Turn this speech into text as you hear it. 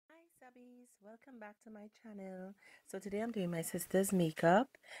Subbies, welcome back to my channel. So today I'm doing my sister's makeup,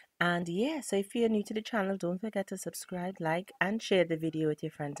 and yeah, so if you're new to the channel, don't forget to subscribe, like and share the video with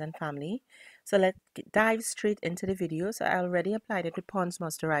your friends and family. So let's dive straight into the video. So I already applied it with Pond's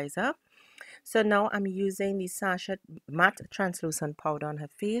moisturizer. So now I'm using the Sacha matte translucent powder on her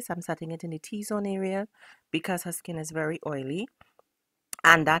face. I'm setting it in the T-zone area because her skin is very oily,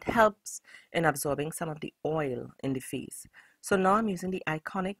 and that helps in absorbing some of the oil in the face. So now I'm using the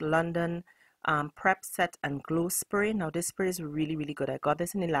iconic London Prep Set and Glow Spray. Now this spray is really good. I got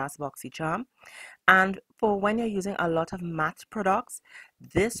this in the last BoxyCharm, and for when you're using a lot of matte products,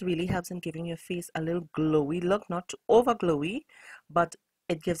 this really helps in giving your face a little glowy look, not too over glowy, but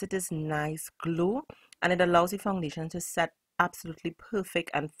it gives it this nice glow, and it allows the foundation to set absolutely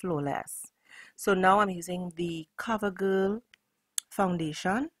perfect and flawless. So now I'm using the CoverGirl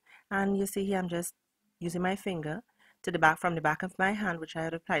foundation, and you see here I'm just using my finger to the back from the back of my hand, which I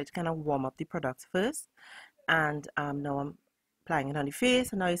had applied to kind of warm up the product first, and now I'm applying it on the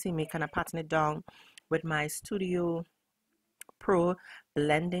face. And now you see me kind of patting it down with my Studio Pro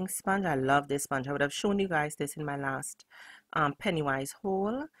blending sponge. I love this sponge. I would have shown you guys this in my last Pennywise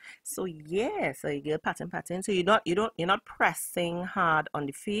haul. So yeah, so you get patting. So you're not pressing hard on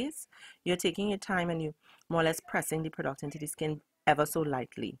the face. You're taking your time and you more or less pressing the product into the skin ever so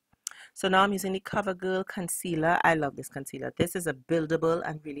lightly. So now I'm using the CoverGirl concealer. I love this concealer. This is a buildable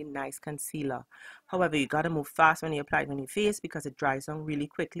and really nice concealer. However, you gotta move fast when you apply it on your face because it dries down really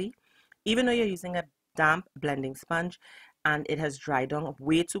quickly. Even though you're using a damp blending sponge and it has dried down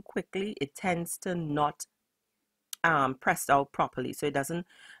way too quickly, it tends to not press out properly. So it doesn't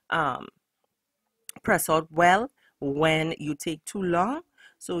press out well when you take too long.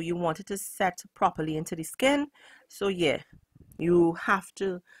 So you want it to set properly into the skin. So yeah, you have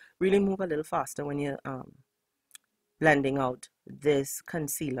to really move a little faster when you're blending out this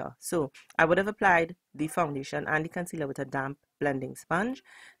concealer. So I would have applied the foundation and the concealer with a damp blending sponge.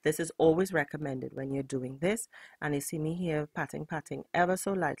 This is always recommended when you're doing this. And you see me here patting ever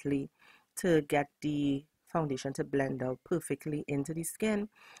so lightly to get the foundation to blend out perfectly into the skin.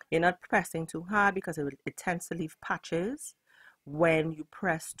 You're not pressing too hard because it tends to leave patches when you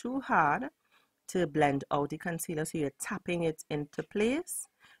press too hard to blend out the concealer. So you're tapping it into place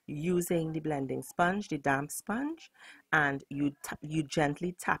using the blending sponge, the damp sponge, and you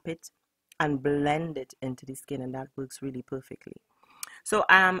gently tap it and blend it into the skin, and that works really perfectly. So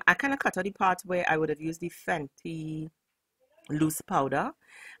I kind of cut out the part where I would have used the Fenty loose powder,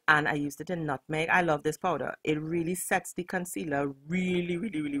 and I used it in Nutmeg. I love this powder. It really sets the concealer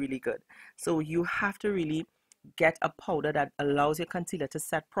really good. So you have to really get a powder that allows your concealer to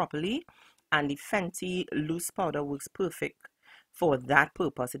set properly, and the Fenty loose powder works perfect for that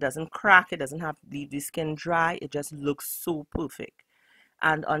purpose. It doesn't crack, it doesn't have the skin dry, it just looks so perfect.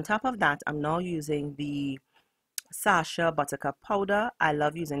 And on top of that, I'm now using the Sacha Buttercup powder. I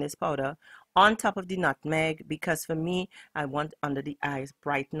love using this powder on top of the Nutmeg because for me, I want under the eyes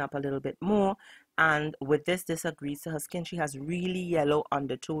brighten up a little bit more. And with this agrees to her skin. She has really yellow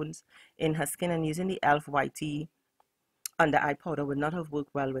undertones in her skin, and using the e.l.f. Whitey under eye powder would not have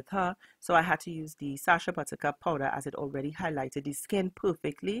worked well with her. So I had to use the Sacha Buttercup powder as it already highlighted the skin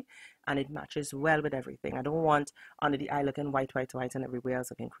perfectly and it matches well with everything. I don't want under the eye looking white and everywhere else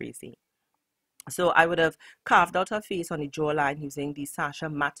looking crazy. So I would have carved out her face on the jawline using the Sacha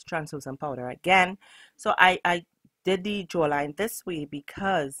matte translucent powder again. So I did the jawline this way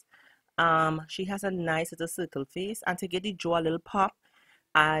because she has a nice little circle face, and to get the jaw a little pop,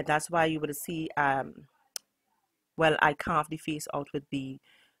 that's why you would see well, I carved the face out with the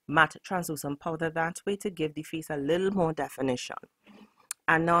matte translucent powder that way to give the face a little more definition.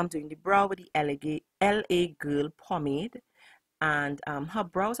 And now I'm doing the brow with the LA Girl pomade, and her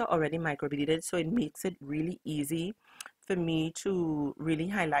brows are already microbladed, so it makes it really easy for me to really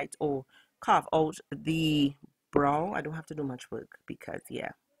highlight or carve out the brow. I don't have to do much work because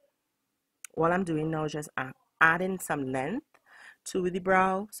yeah, all I'm doing now is just adding some length to the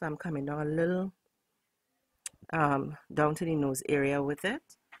brow. So I'm coming down a little down to the nose area with it,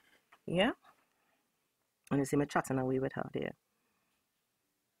 yeah, and you see me chatting away with her there.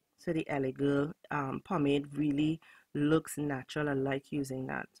 So the LA Girl pomade really looks natural. I like using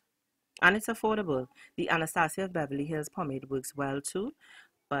that, and it's affordable. The Anastasia of Beverly Hills pomade works well too,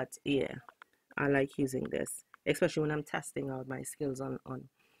 but yeah, I like using this, especially when I'm testing out my skills on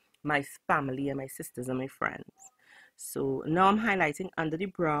my family and my sisters and my friends. So now I'm highlighting under the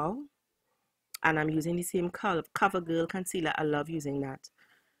brow, and I'm using the same CoverGirl concealer. I love using that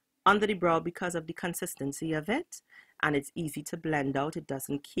under the brow because of the consistency of it, and it's easy to blend out. It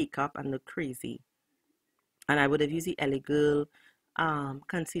doesn't cake up and look crazy. And I would have used the LA Girl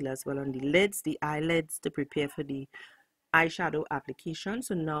concealer as well on the lids, the eyelids, to prepare for the eyeshadow application.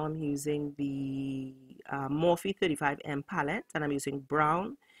 So now I'm using the Morphe 35M palette, and I'm using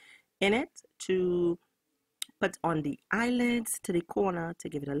brown in it to put on the eyelids to the corner to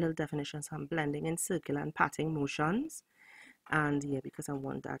give it a little definition. So I'm blending in circular and patting motions, and yeah, because I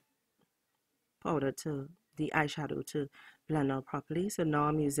want that powder to the eyeshadow to blend out properly. So now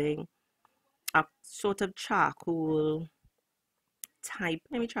I'm using a sort of charcoal type,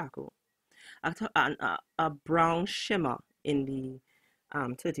 maybe charcoal, a brown shimmer in the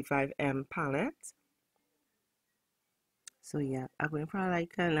 35M palette. So yeah, I'm going for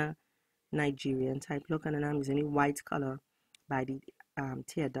like kind of Nigerian type look, and then I'm using the white color by the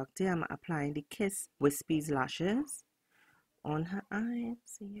tear duct. There I'm applying the Kiss Wispies lashes on her eyes.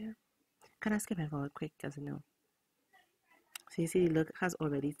 So yeah, can I skip it forward quick, because you know, so you see the look has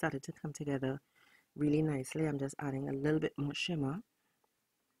already started to come together really nicely. I'm just adding a little bit more shimmer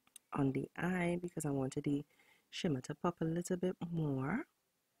on the eye because I wanted the shimmer to pop a little bit more.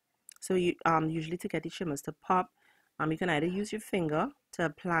 So you usually to get the shimmers to pop, you can either use your finger to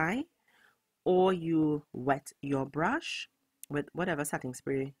apply, or you wet your brush with whatever setting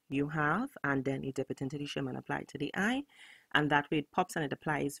spray you have, and then you dip it into the shimmer and apply it to the eye, and that way it pops and it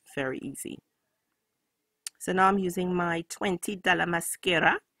applies very easy. So now I'm using my $20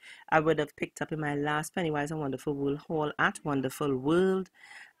 mascara I would have picked up in my last Pennywise and Wonderful World haul at Wonderful World,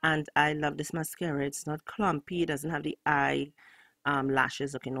 and I love this mascara. It's not clumpy, it doesn't have the eye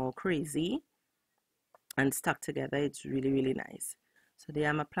lashes looking all crazy and stuck together. It's really, really nice. So there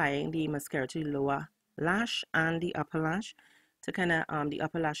I'm applying the mascara to the lower lash and the upper lash to kind of the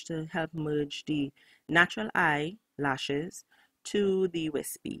upper lash to help merge the natural eye lashes to the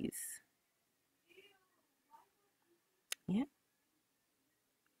wispies. Yeah,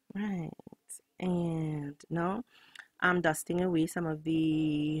 right. And now I'm dusting away some of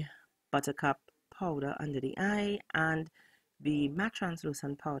the Buttercup powder under the eye and the matte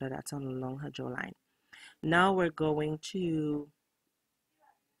translucent powder that's on along her jawline. Now we're going to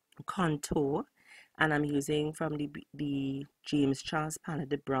contour, and I'm using from the James Charles palette,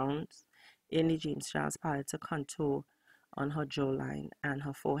 the browns in the James Charles palette, to contour on her jawline and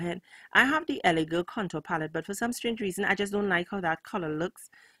her forehead. I have the LA Girl contour palette, but for some strange reason I just don't like how that color looks.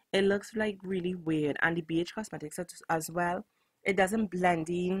 It looks like really weird, and the BH Cosmetics as well, it doesn't blend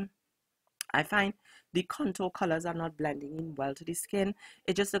in. I find the contour colors are not blending in well to the skin.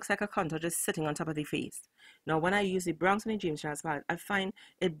 It just looks like a contour just sitting on top of the face. Now, when I use the Browns and the James Charles palette, I find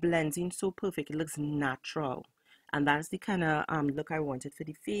it blends in so perfect. It looks natural. And that's the kind of look I wanted for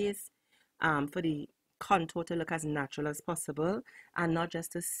the face, for the contour to look as natural as possible and not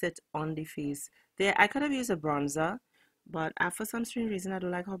just to sit on the face. There, I could have used a bronzer, but for some strange reason, I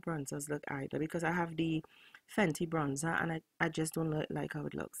don't like how bronzers look either, because I have the Fenty bronzer and I just don't like how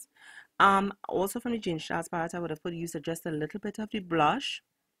it looks. Also from the James Charles palette, I would have used just a little bit of the blush.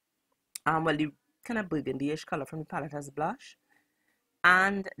 Well, the kind of burgundy-ish color from the palette as blush,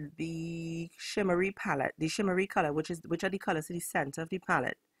 and the shimmery palette, the shimmery color, which are the colors to the center of the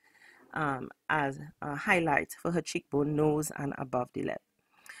palette, as a highlight for her cheekbone, nose, and above the lip.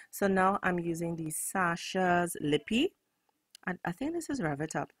 So now I'm using the Sacha's Lippy. I think this is Rev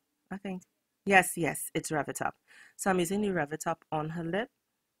It Up. I think. Yes, it's Rev It Up. So I'm using the Rev It Up on her lip.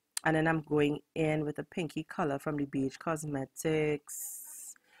 And then I'm going in with a pinky color from the BH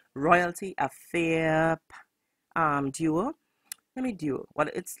Cosmetics Royalty Affair duo. Let me duo. Well,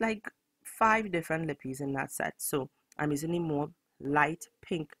 it's like 5 different lippies in that set. So I'm using the more light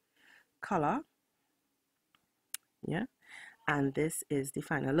pink color. Yeah. And this is the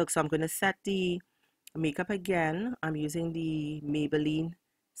final look. So I'm going to set the makeup again. I'm using the Maybelline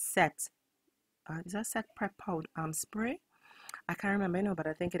set. Is that set prep powder spray? I can't remember now, but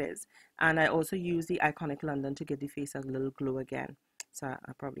I think it is. And I also use the Iconic London to give the face a little glow again. So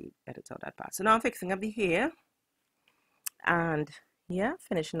I'll probably edit out that part. So now I'm fixing up the hair. And yeah,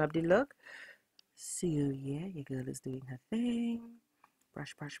 finishing up the look. So yeah, your girl is doing her thing.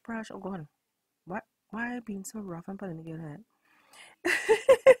 Brush, brush, brush. Oh, go on. What? Why are you being so rough and putting your head?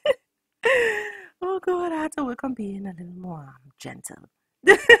 Oh, God, I had to work on being a little more gentle.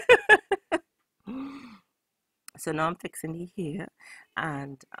 So now I'm fixing the hair,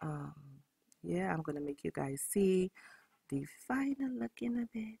 and yeah, I'm gonna make you guys see the final look in a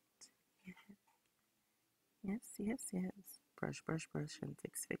bit. Yes. Brush, brush, brush, and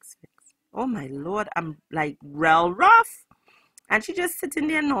fix, fix, fix. Oh my Lord, I'm like real rough, and she just sitting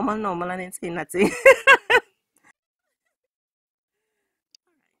there normal, and ain't saying nothing.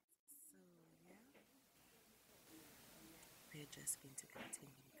 We're just going to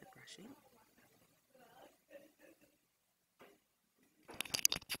continue with the brushing.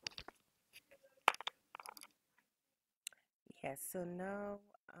 Yes, so now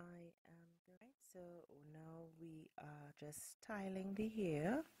I am right. So now we are just styling the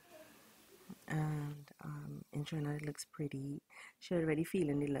hair, and in Trinidad it looks pretty. She already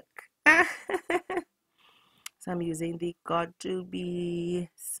feeling the look. So I'm using the Got to Be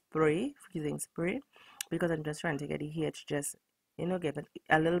spray, fusing spray, because I'm just trying to get the hair to just, you know, give it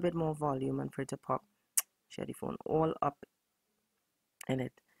a little bit more volume and for it to pop. Share the phone all up in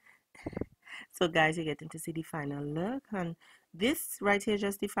it. So guys, you're getting to see the final look, and this right here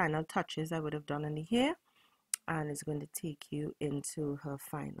just the final touches I would have done on the hair, and it's going to take you into her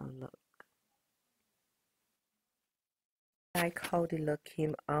final look. Like how the look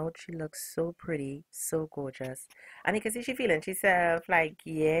came out. She looks so pretty, so gorgeous, and you can see she feeling herself like,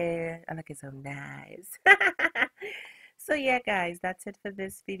 yeah, I look so nice. So yeah guys, that's it for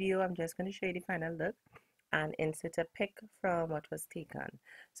this video. I'm just going to show you the final look and insert a pic from what was taken.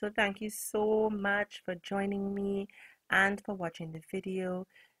 So thank you so much for joining me and for watching the video.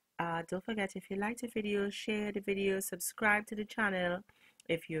 Don't forget, if you liked the video, share the video, subscribe to the channel.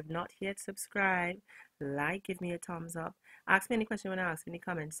 If you have not yet subscribed, like, give me a thumbs up, ask me any question you want to ask in the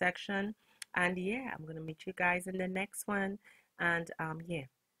comment section, and yeah, I'm gonna meet you guys in the next one. And yeah,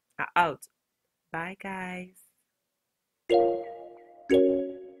 out. Bye guys.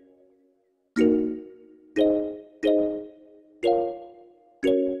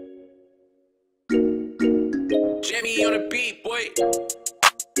 Jimmy on the beat, boy.